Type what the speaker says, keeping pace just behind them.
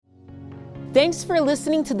Thanks for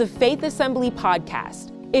listening to the Faith Assembly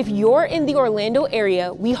podcast. If you're in the Orlando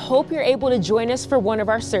area, we hope you're able to join us for one of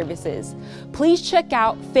our services. Please check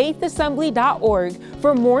out faithassembly.org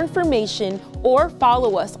for more information or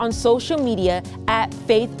follow us on social media at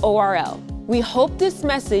FaithORL. We hope this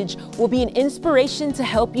message will be an inspiration to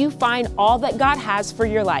help you find all that God has for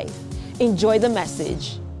your life. Enjoy the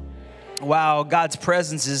message. Wow, God's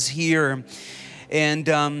presence is here.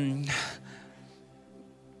 And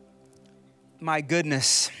my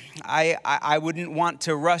goodness, I wouldn't want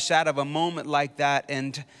to rush out of a moment like that.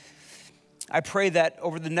 And I pray that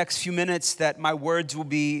over the next few minutes that my words will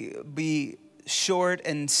be short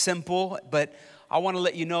and simple. But I want to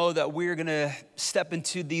let you know that we're going to step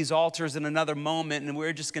into these altars in another moment, and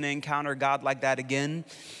we're just going to encounter God like that again.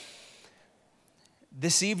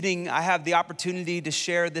 This evening, I have the opportunity to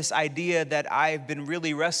share this idea that I've been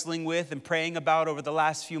really wrestling with and praying about over the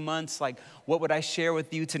last few months. Like, what would I share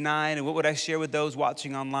with you tonight, and what would I share with those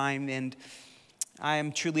watching online? And I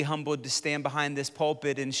am truly humbled to stand behind this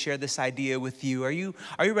pulpit and share this idea with you. Are you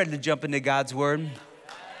ready to jump into God's word?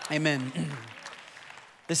 Amen.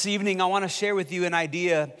 This evening, I want to share with you an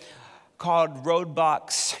idea called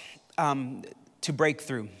roadblocks to break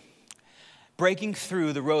through. Breaking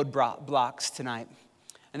through the roadblocks tonight.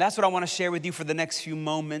 And that's what I want to share with you for the next few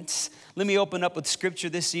moments. Let me open up with scripture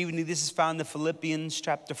this evening. This is found in Philippians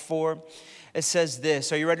chapter 4. It says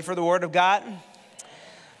this. Are you ready for the word of God? It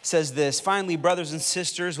says this. Finally, brothers and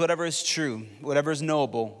sisters, whatever is true, whatever is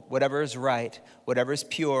noble, whatever is right, whatever is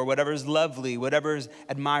pure, whatever is lovely, whatever is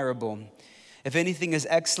admirable, if anything is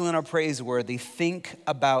excellent or praiseworthy, think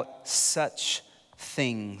about such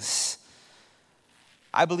things.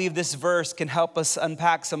 I believe this verse can help us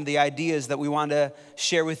unpack some of the ideas that we want to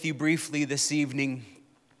share with you briefly this evening.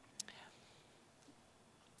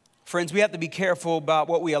 Friends, we have to be careful about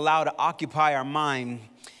what we allow to occupy our mind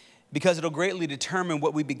because it'll greatly determine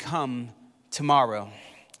what we become tomorrow.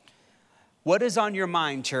 What is on your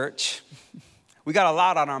mind, church? We got a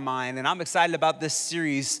lot on our mind, and I'm excited about this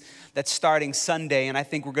series that's starting Sunday, and I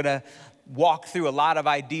think we're going to walk through a lot of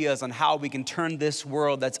ideas on how we can turn this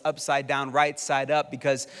world that's upside down right side up,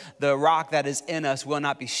 because the rock that is in us will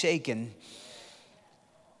not be shaken.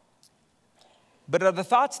 But are the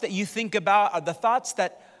thoughts that you think about, are the thoughts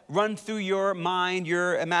that run through your mind,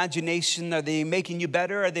 your imagination, are they making you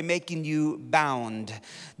better? Are they making you bound?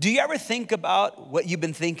 Do you ever think about what you've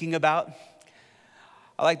been thinking about?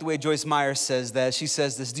 I like the way Joyce Meyer says that. She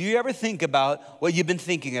says this, do you ever think about what you've been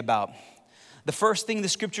thinking about? The first thing the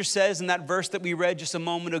scripture says in that verse that we read just a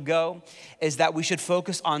moment ago is that we should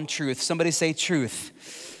focus on truth. Somebody say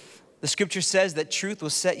truth. The scripture says that truth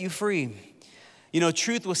will set you free. You know,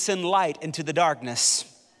 truth will send light into the darkness.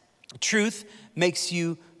 Truth makes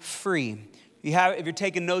you free. If you're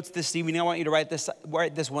taking notes this evening, I want you to write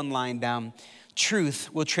this one line down.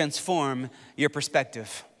 Truth will transform your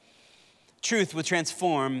perspective. Truth will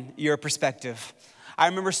transform your perspective. I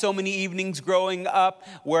remember so many evenings growing up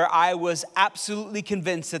where I was absolutely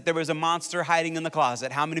convinced that there was a monster hiding in the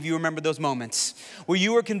closet. How many of you remember those moments? Where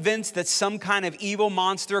you were convinced that some kind of evil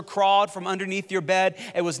monster crawled from underneath your bed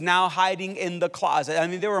and was now hiding in the closet. I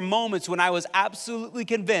mean, there were moments when I was absolutely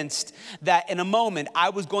convinced that in a moment I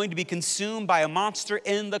was going to be consumed by a monster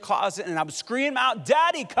in the closet, and I would scream out,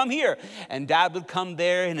 "Daddy, come here." And Dad would come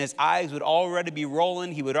there and his eyes would already be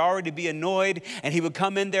rolling. He would already be annoyed, and he would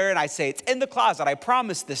come in there and I'd say, "It's in the closet, I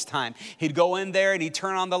promise this time." He'd go in there and he'd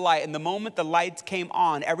turn on the light. And the moment the lights came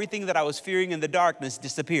on, everything that I was fearing in the darkness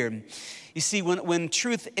disappeared. You see, when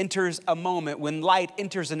truth enters a moment, when light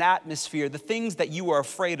enters an atmosphere, the things that you are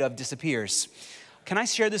afraid of disappears. Can I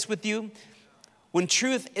share this with you? When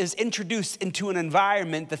truth is introduced into an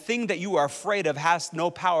environment, the thing that you are afraid of has no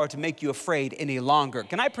power to make you afraid any longer.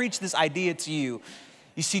 Can I preach this idea to you?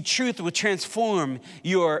 You see, truth will transform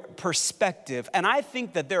your perspective. And I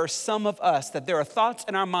think that there are some of us, that there are thoughts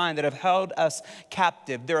in our mind that have held us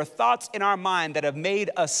captive. There are thoughts in our mind that have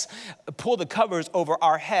made us pull the covers over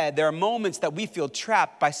our head. There are moments that we feel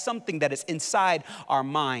trapped by something that is inside our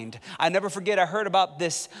mind. I never forget, I heard about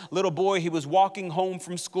this little boy. He was walking home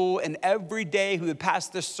from school, and every day he would pass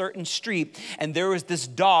this certain street, and there was this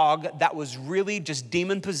dog that was really just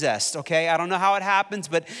demon possessed, okay? I don't know how it happens,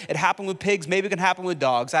 but it happened with pigs. Maybe it can happen with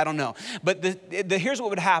dogs, I don't know. But here's what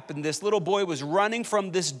would happen. This little boy was running from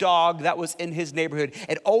this dog that was in his neighborhood.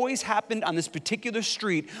 It always happened on this particular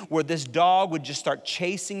street where this dog would just start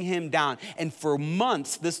chasing him down. And for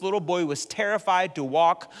months, this little boy was terrified to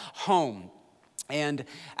walk home. And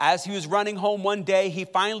as he was running home one day, he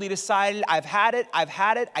finally decided, I've had it,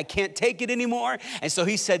 I can't take it anymore. And so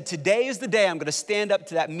he said, today is the day I'm gonna stand up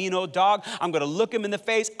to that mean old dog. I'm gonna look him in the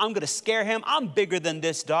face, I'm gonna scare him. I'm bigger than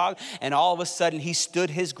this dog. And all of a sudden he stood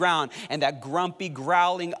his ground, and that grumpy,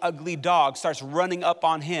 growling, ugly dog starts running up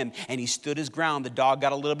on him. And he stood his ground. The dog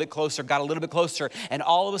got a little bit closer. And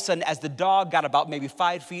all of a sudden, as the dog got about maybe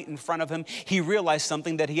 5 feet in front of him, he realized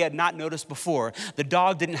something that he had not noticed before. The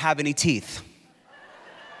dog didn't have any teeth.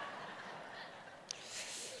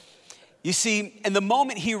 You see, in the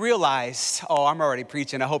moment he realized, I'm already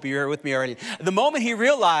preaching, I hope you're here with me already. The moment he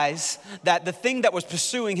realized that the thing that was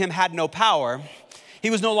pursuing him had no power, he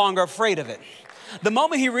was no longer afraid of it. The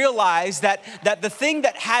moment he realized that the thing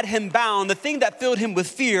that had him bound, the thing that filled him with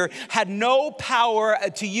fear, had no power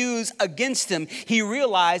to use against him, he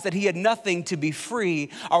realized that he had nothing to be free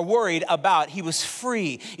or worried about. He was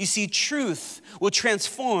free. You see, truth will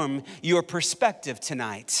transform your perspective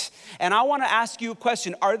tonight. And I want to ask you a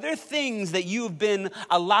question. Are there things that you've been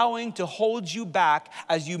allowing to hold you back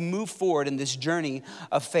as you move forward in this journey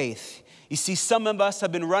of faith? You see, some of us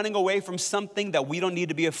have been running away from something that we don't need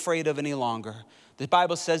to be afraid of any longer. The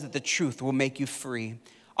Bible says that the truth will make you free.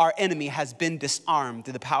 Our enemy has been disarmed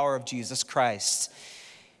through the power of Jesus Christ.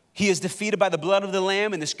 He is defeated by the blood of the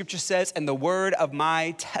Lamb, and the scripture says, and the word of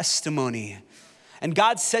my testimony. And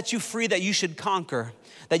God set you free that you should conquer,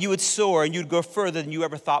 that you would soar and you'd go further than you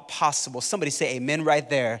ever thought possible. Somebody say amen right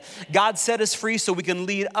there. God set us free so we can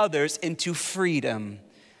lead others into freedom.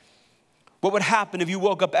 What would happen if you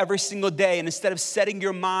woke up every single day and instead of setting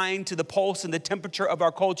your mind to the pulse and the temperature of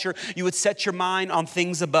our culture, you would set your mind on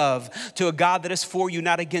things above, to a God that is for you,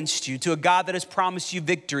 not against you, to a God that has promised you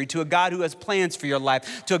victory, to a God who has plans for your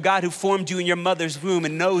life, to a God who formed you in your mother's womb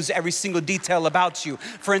and knows every single detail about you.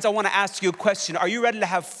 Friends, I want to ask you a question. Are you ready to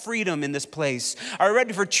have freedom in this place? Are you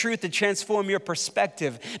ready for truth to transform your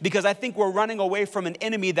perspective? Because I think we're running away from an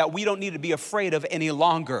enemy that we don't need to be afraid of any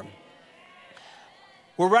longer.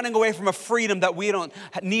 We're running away from a freedom that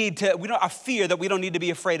a fear that we don't need to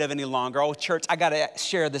be afraid of any longer. Oh, church, I got to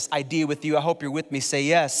share this idea with you. I hope you're with me. Say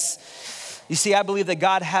yes. You see, I believe that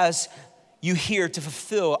God has you here to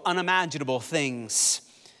fulfill unimaginable things.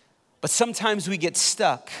 But sometimes we get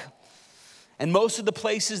stuck. And most of the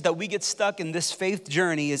places that we get stuck in this faith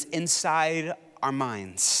journey is inside our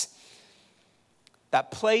minds.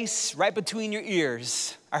 That place right between your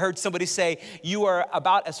ears. I heard somebody say, you are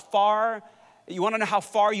about as far. You want to know how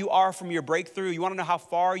far you are from your breakthrough? You want to know how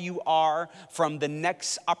far you are from the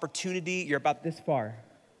next opportunity? You're about this far.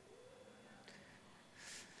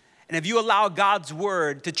 And if you allow God's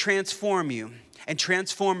word to transform you and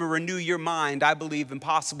transform and renew your mind, I believe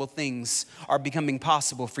impossible things are becoming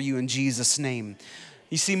possible for you in Jesus' name.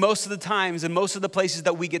 You see, most of the times and most of the places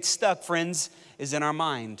that we get stuck, friends, is in our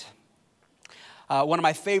mind. One of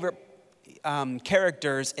my favorite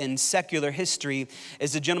characters in secular history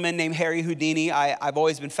is a gentleman named Harry Houdini. I've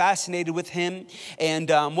always been fascinated with him. And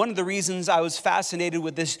one of the reasons I was fascinated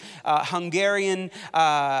with this Hungarian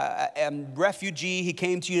refugee, he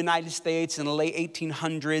came to the United States in the late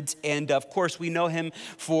 1800s. And of course, we know him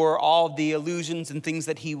for all the illusions and things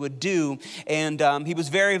that he would do. And he was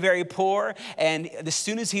very, very poor. And as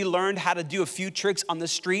soon as he learned how to do a few tricks on the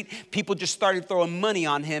street, people just started throwing money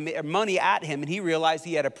at him. And he realized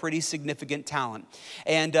he had a pretty significant talent.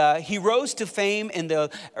 And he rose to fame in the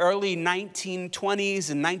early 1920s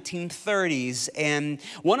and 1930s. And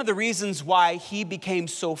one of the reasons why he became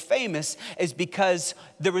so famous is because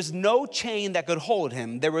there was no chain that could hold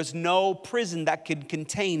him. There was no prison that could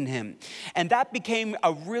contain him. And that became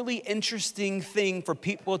a really interesting thing for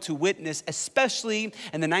people to witness, especially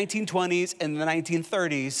in the 1920s and the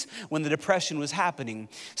 1930s when the Depression was happening.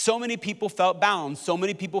 So many people felt bound. So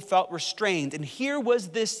many people felt restrained. And here was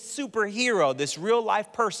this superhero, this real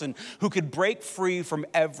life person who could break free from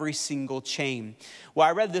every single chain. Well,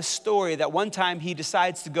 I read this story that one time he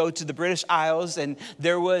decides to go to the British Isles, and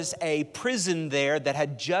there was a prison there that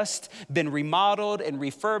had just been remodeled and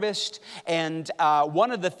refurbished. And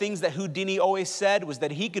one of the things that Houdini always said was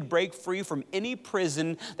that he could break free from any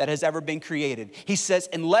prison that has ever been created. He says,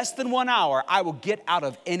 in less than 1 hour, I will get out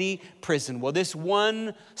of any prison. Well, this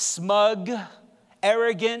one smug,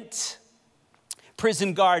 arrogant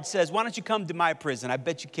prison guard says, why don't you come to my prison? I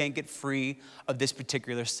bet you can't get free of this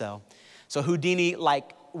particular cell. So Houdini,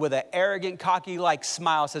 like with an arrogant, cocky like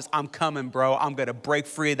smile says, I'm coming, bro. I'm going to break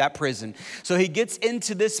free of that prison. So he gets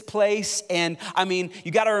into this place. And I mean,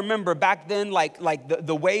 you got to remember back then, like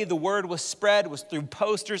the way the word was spread was through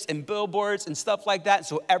posters and billboards and stuff like that.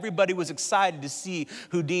 So everybody was excited to see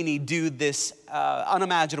Houdini do this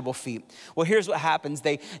unimaginable feat. Well, here's what happens.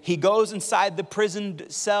 He goes inside the prison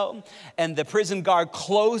cell, and the prison guard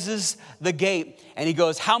closes the gate. And he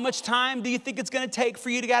goes, how much time do you think it's going to take for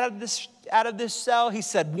you to get out of this cell? He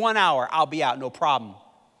said, 1 hour. I'll be out, no problem.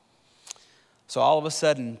 So all of a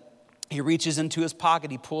sudden, he reaches into his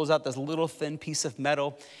pocket. He pulls out this little thin piece of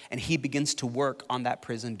metal, and he begins to work on that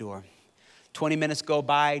prison door. 20 minutes go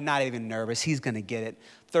by, not even nervous. He's going to get it.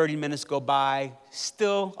 30 minutes go by,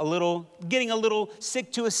 still getting a little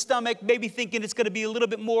sick to his stomach, maybe thinking it's going to be a little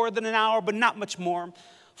bit more than an hour, but not much more.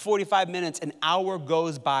 45 minutes, an hour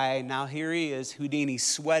goes by. Now here he is, Houdini,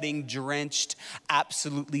 sweating, drenched,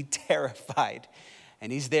 absolutely terrified.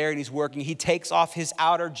 And he's there and he's working. He takes off his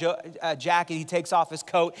outer jacket, he takes off his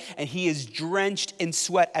coat, and he is drenched in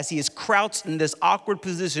sweat as he is crouched in this awkward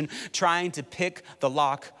position trying to pick the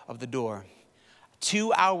lock of the door.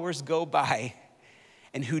 2 hours go by,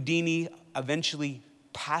 and Houdini eventually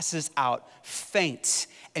passes out, faints.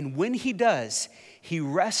 And when he does, he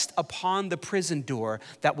rests upon the prison door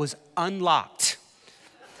that was unlocked,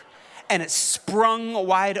 and it sprung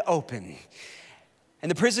wide open.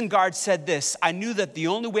 And the prison guard said this, I knew that the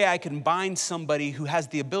only way I can bind somebody who has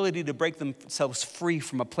the ability to break themselves free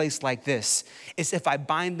from a place like this is if I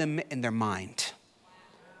bind them in their mind.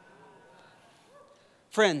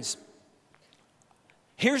 Friends,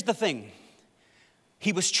 here's the thing.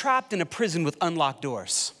 He was trapped in a prison with unlocked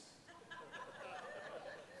doors.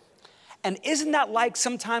 And isn't that like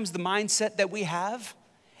sometimes the mindset that we have?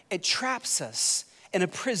 It traps us in a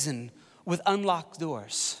prison with unlocked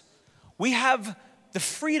doors. We have the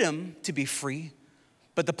freedom to be free,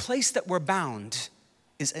 but the place that we're bound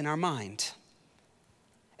is in our mind.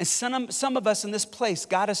 And some of us in this place,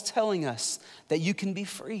 God is telling us that you can be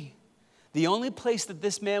free. The only place that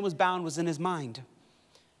this man was bound was in his mind.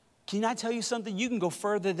 Can I tell you something? You can go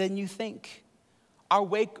further than you think. Our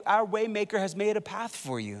way maker has made a path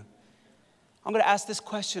for you. I'm going to ask this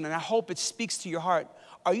question, and I hope it speaks to your heart.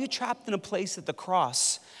 Are you trapped in a place that the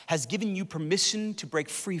cross has given you permission to break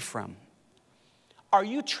free from? Are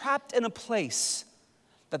you trapped in a place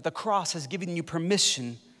that the cross has given you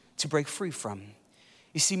permission to break free from?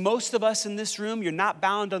 You see, most of us in this room, you're not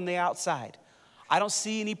bound on the outside. I don't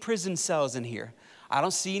see any prison cells in here. I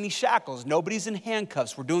don't see any shackles. Nobody's in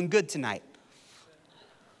handcuffs. We're doing good tonight.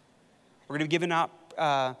 We're going to be giving out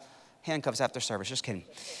handcuffs after service. Just kidding.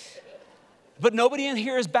 But nobody in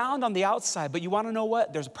here is bound on the outside. But you want to know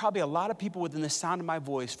what? There's probably a lot of people within the sound of my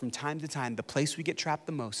voice from time to time. The place we get trapped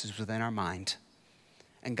the most is within our mind.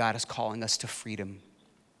 And God is calling us to freedom.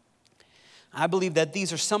 I believe that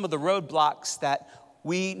these are some of the roadblocks that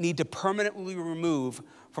we need to permanently remove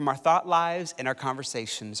from our thought lives and our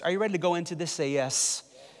conversations. Are you ready to go into this? Say yes.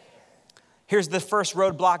 Here's the first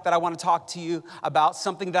roadblock that I want to talk to you about,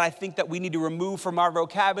 something that I think that we need to remove from our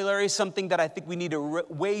vocabulary, something that I think we need to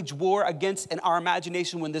wage war against in our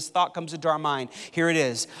imagination when this thought comes into our mind. Here it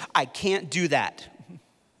is. I can't do that.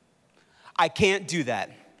 I can't do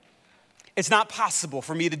that. It's not possible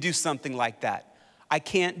for me to do something like that. I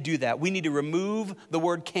can't do that. We need to remove the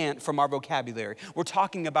word can't from our vocabulary. We're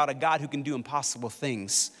talking about a God who can do impossible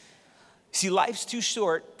things. See, life's too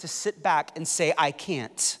short to sit back and say, I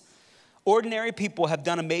can't. Ordinary people have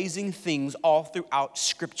done amazing things all throughout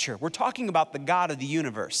Scripture. We're talking about the God of the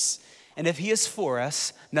universe. And if he is for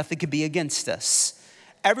us, nothing can be against us.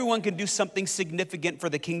 Everyone can do something significant for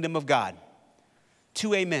the kingdom of God.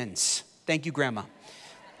 2 amens. Thank you, Grandma.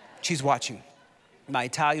 She's watching. My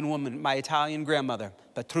Italian grandmother,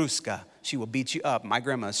 Petruska, she will beat you up. My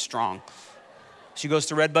grandma is strong. She goes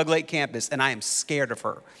to Red Bug Lake campus, and I am scared of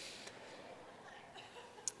her.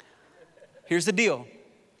 Here's the deal.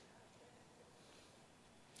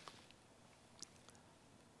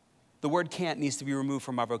 The word can't needs to be removed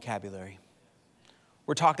from our vocabulary.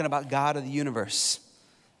 We're talking about God of the universe.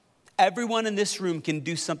 Everyone in this room can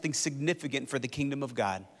do something significant for the kingdom of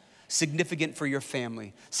God, significant for your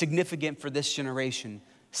family, significant for this generation,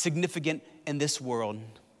 significant in this world.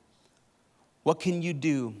 What can you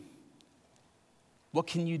do? What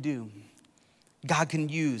can you do? God can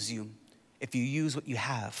use you if you use what you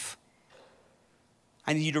have.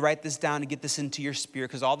 I need you to write this down and get this into your spirit,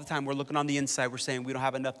 because all the time we're looking on the inside, we're saying we don't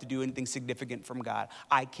have enough to do anything significant from God.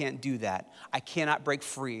 I can't do that. I cannot break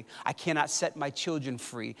free. I cannot set my children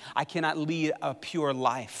free. I cannot lead a pure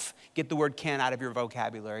life. Get the word can out of your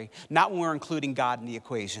vocabulary. Not when we're including God in the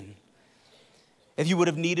equation. If you would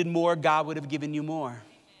have needed more, God would have given you more.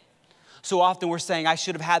 So often we're saying, I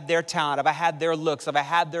should have had their talent, if I had their looks, if I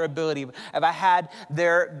had their ability, if I had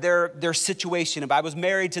their situation, if I was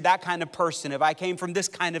married to that kind of person, if I came from this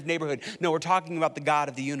kind of neighborhood. No, we're talking about the God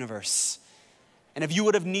of the universe. And if you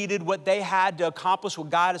would have needed what they had to accomplish what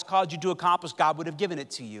God has called you to accomplish, God would have given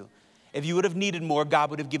it to you. If you would have needed more, God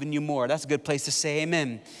would have given you more. That's a good place to say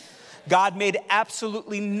amen. God made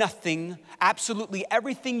absolutely nothing, absolutely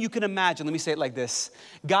everything you can imagine. Let me say it like this.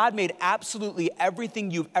 God made absolutely everything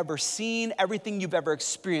you've ever seen, everything you've ever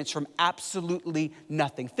experienced from absolutely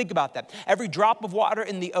nothing. Think about that. Every drop of water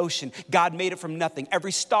in the ocean, God made it from nothing.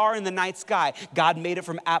 Every star in the night sky, God made it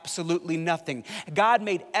from absolutely nothing. God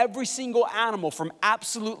made every single animal from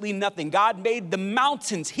absolutely nothing. God made the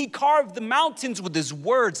mountains. He carved the mountains with his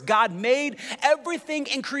words. God made everything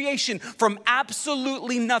in creation from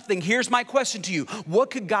absolutely nothing. Here's my question to you.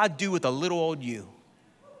 What could God do with a little old you?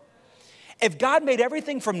 If God made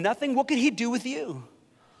everything from nothing, what could he do with you?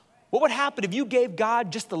 What would happen if you gave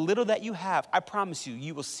God just the little that you have? I promise you,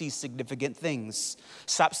 you will see significant things.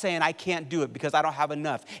 Stop saying, I can't do it because I don't have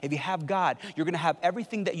enough. If you have God, you're going to have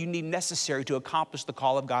everything that you need necessary to accomplish the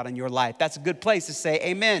call of God in your life. That's a good place to say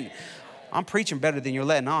amen. I'm preaching better than you're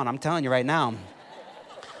letting on. I'm telling you right now.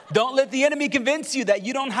 Don't let the enemy convince you that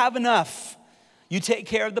you don't have enough. You take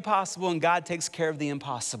care of the possible and God takes care of the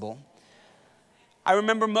impossible. I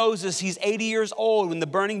remember Moses, he's 80 years old when the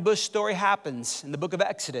burning bush story happens in the book of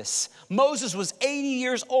Exodus. Moses was 80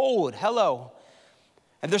 years old. Hello.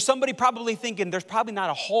 And there's somebody probably thinking there's probably not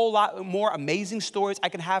a whole lot more amazing stories I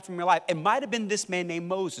can have from your life. It might have been this man named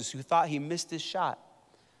Moses who thought he missed his shot.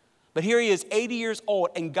 But here he is, 80 years old,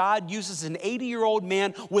 and God uses an 80-year-old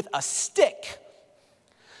man with a stick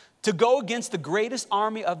to go against the greatest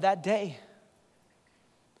army of that day.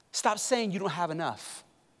 Stop saying you don't have enough.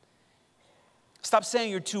 Stop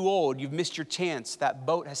saying you're too old. You've missed your chance. That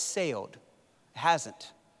boat has sailed. It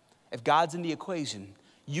hasn't. If God's in the equation,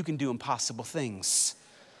 you can do impossible things.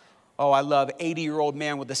 Oh, I love 80-year-old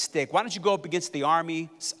man with a stick. Why don't you go up against the army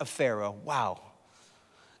of Pharaoh? Wow.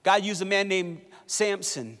 God used a man named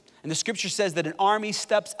Samson. And the scripture says that an army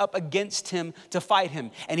steps up against him to fight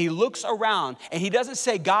him. And he looks around and he doesn't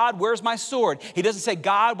say, God, where's my sword? He doesn't say,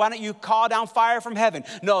 God, why don't you call down fire from heaven?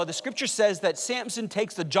 No, the scripture says that Samson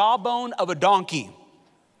takes the jawbone of a donkey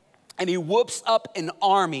and he whoops up an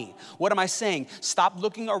army. What am I saying? Stop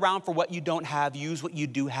looking around for what you don't have. Use what you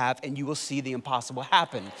do have and you will see the impossible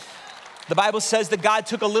happen. The Bible says that God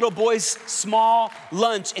took a little boy's small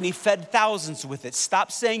lunch and he fed thousands with it. Stop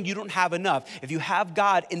saying you don't have enough. If you have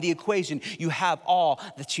God in the equation, you have all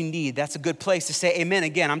that you need. That's a good place to say amen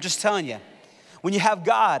again. I'm just telling you. When you have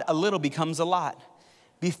God, a little becomes a lot.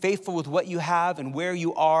 Be faithful with what you have and where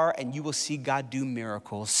you are, and you will see God do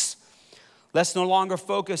miracles. Let's no longer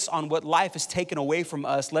focus on what life has taken away from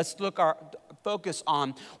us. Let's focus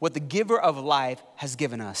on what the giver of life has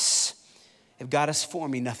given us. If God is for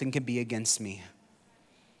me, nothing can be against me.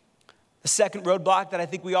 The second roadblock that I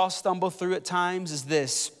think we all stumble through at times is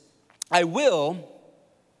this. I will,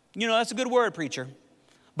 that's a good word, preacher,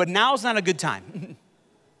 but now's not a good time.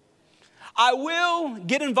 I will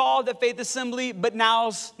get involved at Faith Assembly, but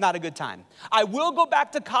now's not a good time. I will go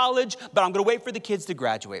back to college, but I'm going to wait for the kids to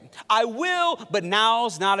graduate. I will, but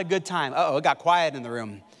now's not a good time. Uh-oh, it got quiet in the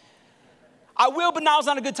room. I will, but now's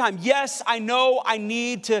not a good time. Yes, I know I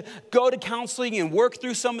need to go to counseling and work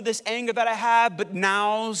through some of this anger that I have, but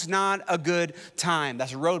now's not a good time.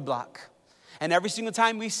 That's a roadblock. And every single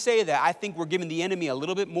time we say that, I think we're giving the enemy a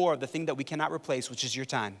little bit more of the thing that we cannot replace, which is your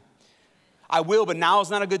time. I will, but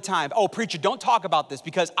now's not a good time. Oh, preacher, don't talk about this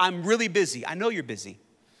because I'm really busy. I know you're busy.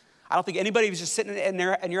 I don't think anybody was just sitting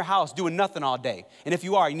in your house doing nothing all day. And if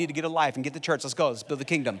you are, you need to get a life and get to church. Let's go. Let's build the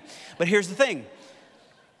kingdom. But here's the thing.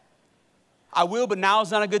 I will, but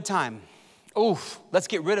now's not a good time. Oof, let's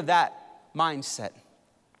get rid of that mindset.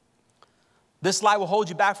 This lie will hold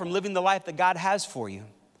you back from living the life that God has for you.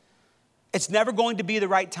 It's never going to be the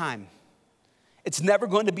right time. It's never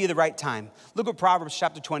going to be the right time. Look what Proverbs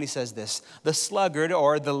chapter 20 says this. The sluggard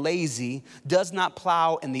or the lazy does not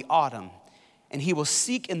plow in the autumn, and he will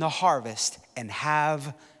seek in the harvest and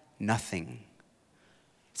have nothing.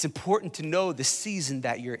 It's important to know the season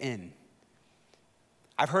that you're in.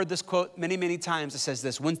 I've heard this quote many, many times. It says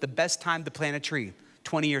this, when's the best time to plant a tree?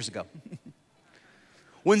 20 years ago.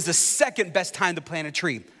 When's the second best time to plant a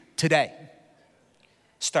tree? Today.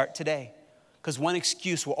 Start today. Because one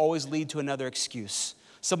excuse will always lead to another excuse.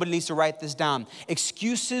 Somebody needs to write this down.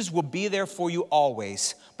 Excuses will be there for you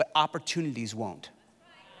always, but opportunities won't.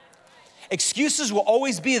 Excuses will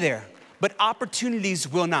always be there, but opportunities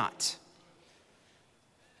will not.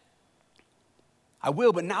 I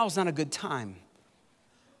will, but now's not a good time.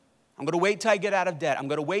 I'm going to wait till I get out of debt. I'm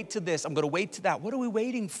going to wait to this. I'm going to wait to that. What are we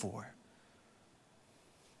waiting for?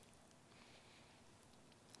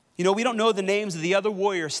 You know, we don't know the names of the other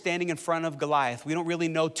warriors standing in front of Goliath. We don't really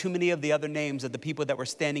know too many of the other names of the people that were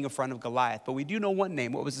standing in front of Goliath. But we do know one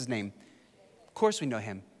name. What was his name? Of course we know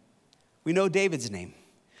him. We know David's name.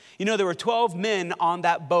 You know, there were 12 men on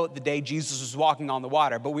that boat the day Jesus was walking on the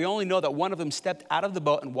water. But we only know that one of them stepped out of the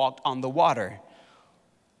boat and walked on the water.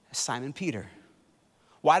 Simon Peter.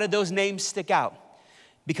 Why did those names stick out?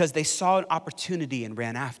 Because they saw an opportunity and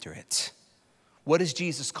ran after it. What is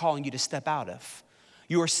Jesus calling you to step out of?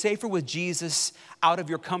 You are safer with Jesus out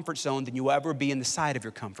of your comfort zone than you will ever be inside of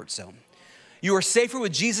your comfort zone. You are safer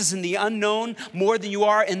with Jesus in the unknown more than you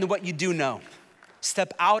are in what you do know.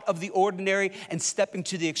 Step out of the ordinary and step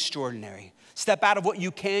into the extraordinary. Step out of what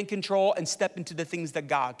you can control and step into the things that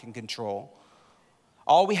God can control.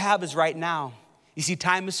 All we have is right now. You see,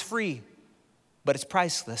 time is free, but it's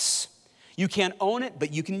priceless. You can't own it,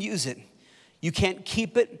 but you can use it. You can't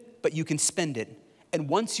keep it, but you can spend it. And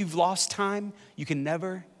once you've lost time, you can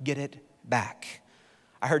never get it back.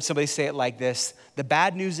 I heard somebody say it like this: the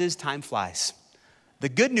bad news is time flies. The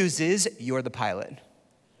good news is you're the pilot.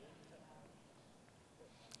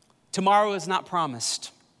 Tomorrow is not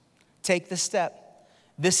promised. Take the step.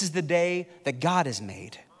 This is the day that God has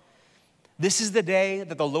made. This is the day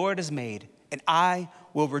that the Lord has made, and I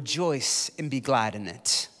will rejoice and be glad in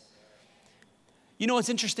it. You know what's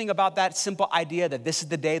interesting about that simple idea that this is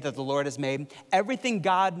the day that the Lord has made? Everything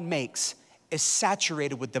God makes is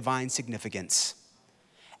saturated with divine significance.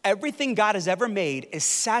 Everything God has ever made is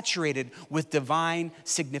saturated with divine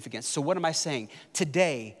significance. So what am I saying?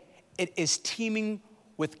 Today, it is teeming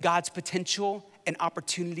with God's potential and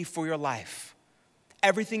opportunity for your life.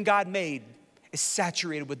 Everything God made is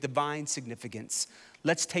saturated with divine significance.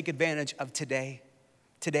 Let's take advantage of today.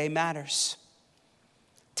 Today matters.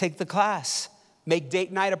 Take the class. Make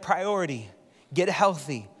date night a priority. Get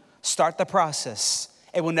healthy. Start the process.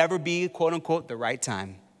 It will never be, quote unquote, the right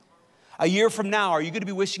time. A year from now, are you going to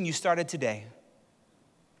be wishing you started today?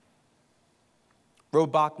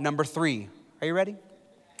 Roadblock number 3. Are you ready?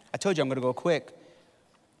 I told you I'm going to go quick.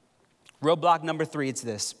 Roadblock number 3, it's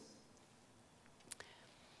this.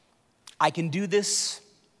 I can do this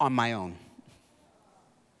on my own.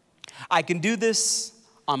 I can do this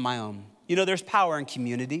on my own. You know, there's power in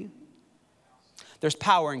community. There's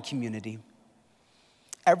power in community.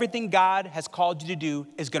 Everything God has called you to do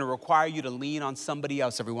is going to require you to lean on somebody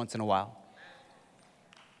else every once in a while.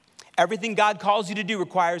 Everything God calls you to do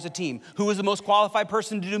requires a team. Who is the most qualified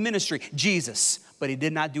person to do ministry? Jesus. But he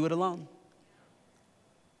did not do it alone.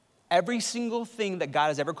 Every single thing that God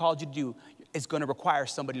has ever called you to do is going to require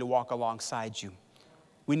somebody to walk alongside you.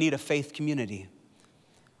 We need a faith community.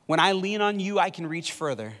 When I lean on you, I can reach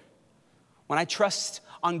further. When I trust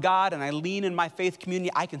on God and I lean in my faith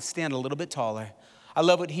community, I can stand a little bit taller. I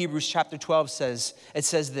love what Hebrews chapter 12 says. It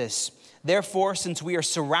says this: therefore, since we are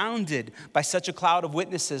surrounded by such a cloud of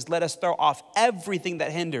witnesses, let us throw off everything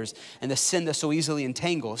that hinders and the sin that so easily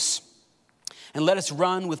entangles. And let us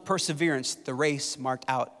run with perseverance the race marked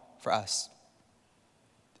out for us.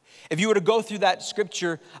 If you were to go through that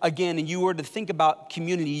scripture again and you were to think about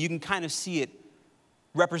community, you can kind of see it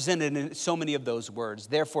represented in so many of those words.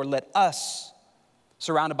 Therefore, let us,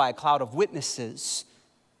 surrounded by a cloud of witnesses,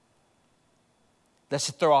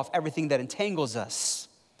 let's throw off everything that entangles us.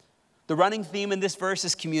 The running theme in this verse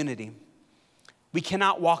is community. We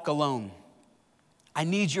cannot walk alone. I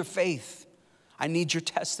need your faith. I need your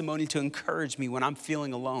testimony to encourage me when I'm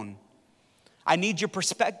feeling alone. I need your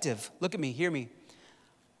perspective. Look at me, hear me.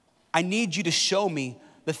 I need you to show me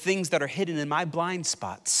the things that are hidden in my blind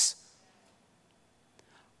spots.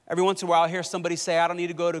 Every once in a while, I hear somebody say, I don't need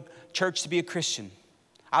to go to church to be a Christian.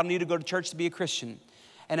 I don't need to go to church to be a Christian.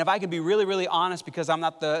 And if I can be really, really honest, because I'm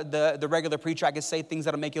not the regular preacher, I can say things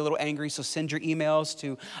that'll make you a little angry. So send your emails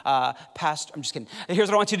to Pastor. I'm just kidding. Here's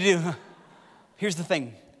what I want you to do. Here's the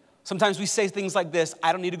thing. Sometimes we say things like this: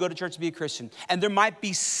 I don't need to go to church to be a Christian. And there might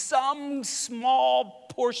be some small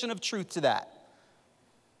portion of truth to that.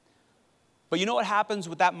 But you know what happens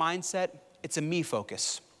with that mindset? It's a me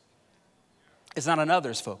focus. It's not an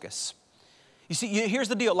others focus. You see, here's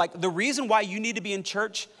the deal. Like, the reason why you need to be in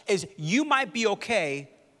church is you might be okay,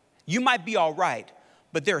 you might be all right,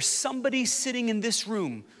 but there's somebody sitting in this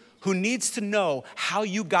room who needs to know how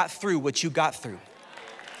you got through what you got through.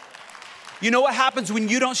 You know what happens when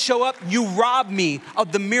you don't show up? You rob me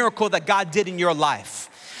of the miracle that God did in your life.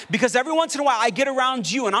 Because every once in a while I get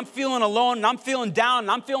around you and I'm feeling alone and I'm feeling down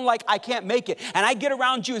and I'm feeling like I can't make it. And I get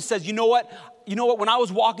around you and says, you know what, when I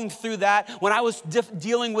was walking through that, when I was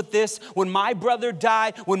dealing with this, when my brother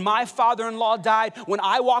died, when my father-in-law died, when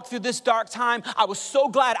I walked through this dark time, I was so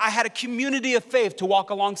glad I had a community of faith to walk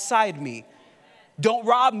alongside me. Don't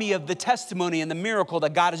rob me of the testimony and the miracle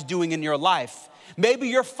that God is doing in your life. Maybe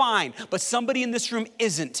you're fine, but somebody in this room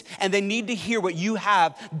isn't, and they need to hear what you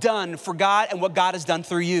have done for God and what God has done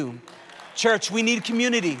through you. Church, we need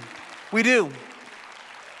community. We do.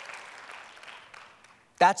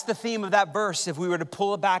 That's the theme of that verse. If we were to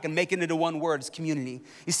pull it back and make it into one word, it's community.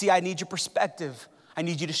 You see, I need your perspective. I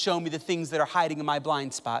need you to show me the things that are hiding in my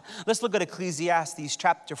blind spot. Let's look at Ecclesiastes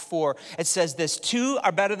chapter 4. It says this, 2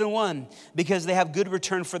 are better than 1 because they have good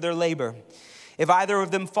return for their labor. If either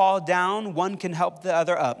of them fall down, one can help the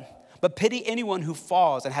other up. But pity anyone who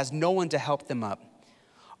falls and has no one to help them up.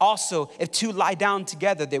 Also, if 2 lie down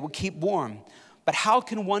together, they will keep warm. But how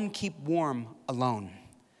can one keep warm alone?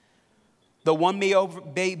 Though one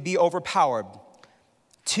may be overpowered,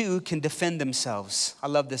 2 can defend themselves. I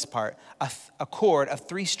love this part. A cord of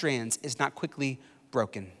 3 strands is not quickly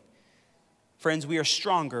broken. Friends, we are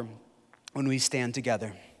stronger when we stand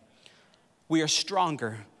together. We are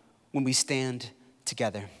stronger when we stand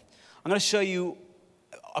together. I'm going to show you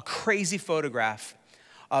a crazy photograph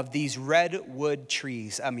of these redwood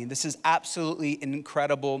trees. I mean, this is absolutely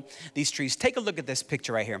incredible, these trees. Take a look at this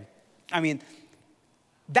picture right here. I mean,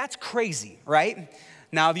 that's crazy, right?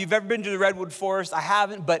 Now, if you've ever been to the redwood forest, I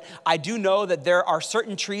haven't, but I do know that there are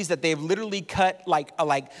certain trees that they've literally cut like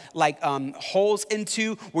holes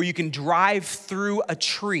into where you can drive through a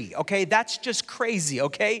tree, okay? That's just crazy,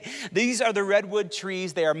 okay? These are the redwood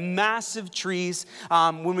trees. They are massive trees.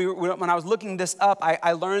 When I was looking this up,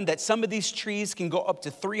 I learned that some of these trees can go up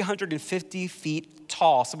to 350 feet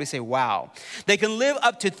tall. Somebody say, wow. They can live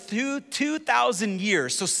up to 2,000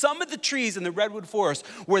 years. So some of the trees in the redwood forest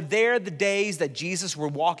were there the days that Jesus were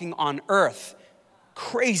walking on earth.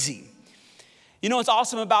 Crazy. You know what's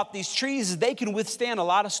awesome about these trees is they can withstand a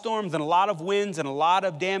lot of storms and a lot of winds and a lot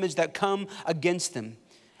of damage that come against them.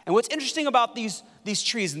 And what's interesting about these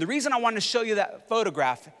trees, and the reason I wanted to show you that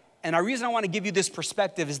photograph, and the reason I want to give you this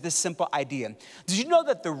perspective is this simple idea. Did you know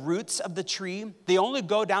that the roots of the tree, they only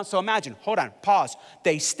go down, so imagine, hold on, pause.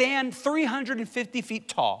 They stand 350 feet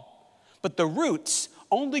tall, but the roots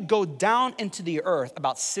only go down into the earth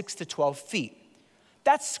about 6 to 12 feet.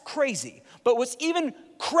 That's crazy. But what's even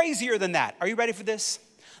crazier than that, are you ready for this?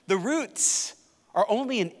 The roots are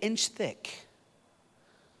only 1 inch thick.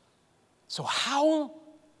 So how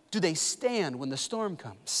do they stand when the storm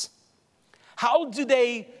comes? How do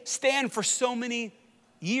they stand for so many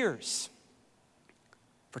years?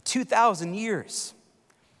 For 2,000 years.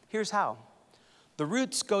 Here's how. The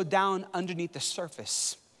roots go down underneath the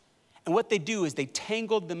surface. And what they do is they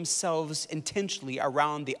tangle themselves intentionally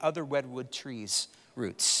around the other redwood trees'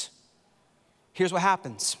 roots. Here's what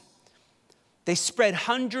happens. They spread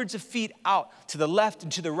hundreds of feet out to the left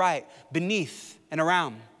and to the right, beneath and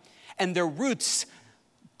around. And their roots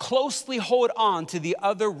closely hold on to the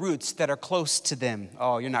other roots that are close to them.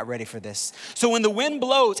 Oh, you're not ready for this. So when the wind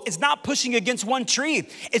blows, it's not pushing against one tree,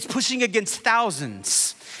 it's pushing against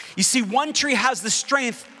thousands. You see, one tree has the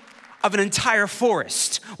strength of an entire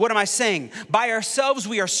forest. What am I saying? By ourselves,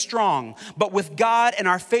 we are strong, but with God and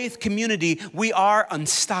our faith community, we are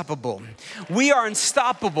unstoppable. We are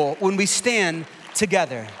unstoppable when we stand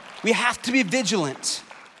together. We have to be vigilant.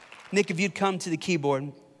 Nick, if you'd come to the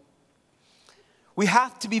keyboard. We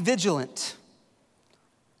have to be vigilant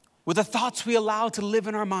with the thoughts we allow to live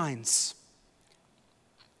in our minds.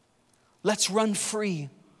 Let's run free.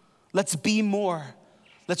 Let's be more.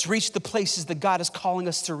 Let's reach the places that God is calling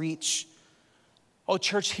us to reach. Oh,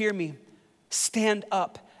 church, hear me. Stand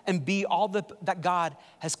up and be all that God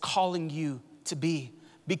has calling you to be.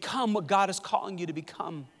 Become what God is calling you to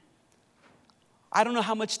become. I don't know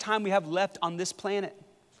how much time we have left on this planet,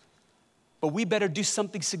 but we better do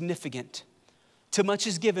something significant. Too much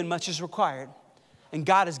is given, much is required. And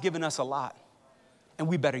God has given us a lot, and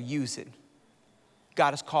we better use it.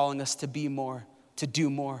 God is calling us to be more, to do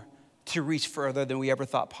more, to reach further than we ever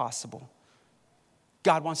thought possible.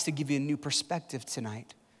 God wants to give you a new perspective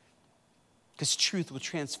tonight, because truth will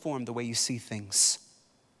transform the way you see things.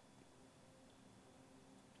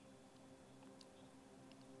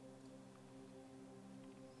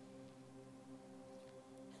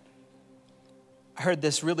 I heard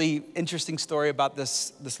this really interesting story about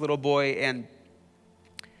this little boy, and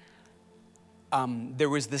there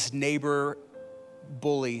was this neighbor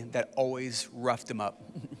bully that always roughed him up.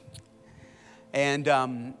 And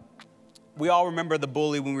We all remember the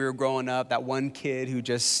bully when we were growing up, that one kid who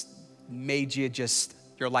just made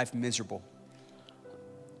your life miserable.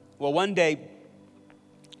 Well, one day,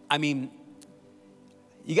 you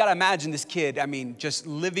got to imagine this kid, just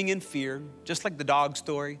living in fear, just like the dog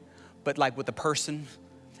story, but like with a person.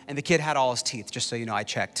 And the kid had all his teeth, just so you know, I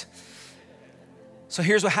checked. So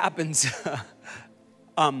here's what happens.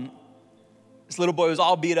 This little boy was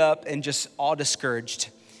all beat up and just all discouraged.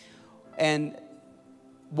 And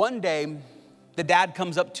one day, the dad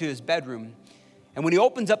comes up to his bedroom. And when he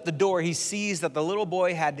opens up the door, he sees that the little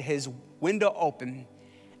boy had his window open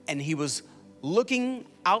and he was looking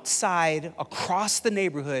outside across the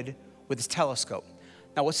neighborhood with his telescope.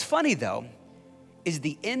 Now, what's funny though, is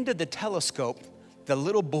the end of the telescope the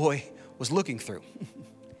little boy was looking through.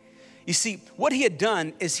 You see, what he had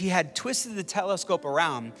done is he had twisted the telescope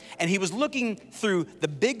around and he was looking through the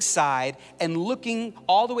big side and looking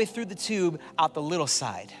all the way through the tube out the little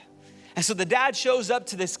side. And so the dad shows up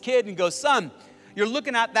to this kid and goes, "Son, you're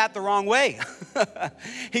looking at that the wrong way."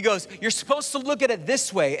 He goes, "You're supposed to look at it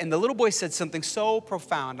this way." And the little boy said something so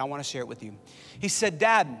profound. I want to share it with you. He said,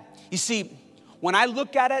 "Dad, you see, when I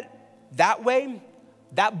look at it that way,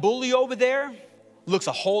 that bully over there looks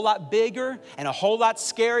a whole lot bigger and a whole lot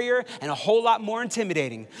scarier and a whole lot more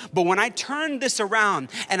intimidating. But when I turn this around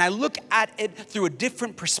and I look at it through a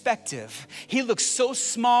different perspective, he looks so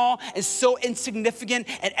small and so insignificant.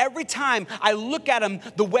 And every time I look at him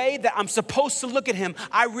the way that I'm supposed to look at him,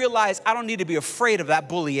 I realize I don't need to be afraid of that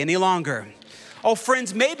bully any longer." Oh,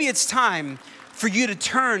 friends, maybe it's time for you to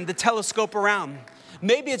turn the telescope around.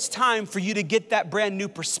 Maybe it's time for you to get that brand new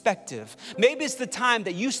perspective. Maybe it's the time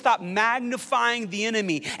that you stop magnifying the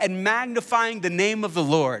enemy and magnifying the name of the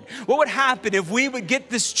Lord. What would happen if we would get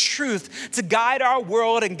this truth to guide our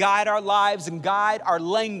world and guide our lives and guide our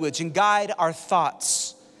language and guide our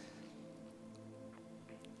thoughts?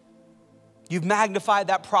 You've magnified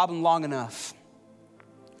that problem long enough.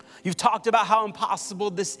 You've talked about how impossible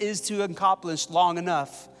this is to accomplish long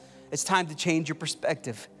enough. It's time to change your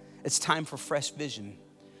perspective. It's time for fresh vision.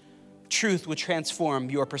 Truth will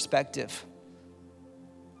transform your perspective.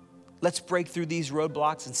 Let's break through these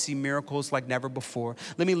roadblocks and see miracles like never before.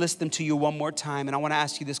 Let me list them to you one more time, and I want to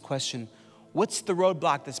ask you this question. What's the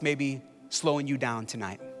roadblock that's maybe slowing you down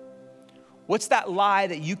tonight? What's that lie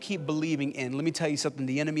that you keep believing in? Let me tell you something.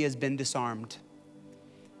 The enemy has been disarmed.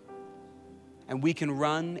 And we can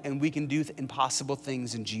run and we can do impossible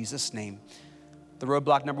things in Jesus' name. The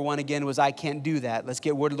roadblock number one again was, I can't do that. Let's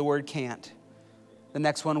get rid of the word can't. The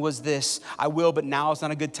next one was this, I will, but now is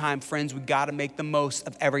not a good time. Friends, we got to make the most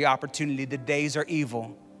of every opportunity. The days are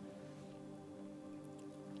evil.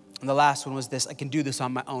 And the last one was this, I can do this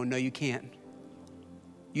on my own. No, you can't.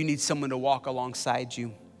 You need someone to walk alongside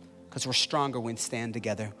you because we're stronger when we stand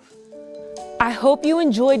together. I hope you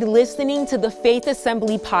enjoyed listening to the Faith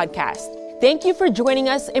Assembly podcast. Thank you for joining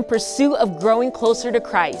us in pursuit of growing closer to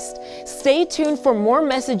Christ. Stay tuned for more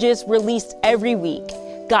messages released every week.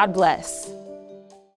 God bless.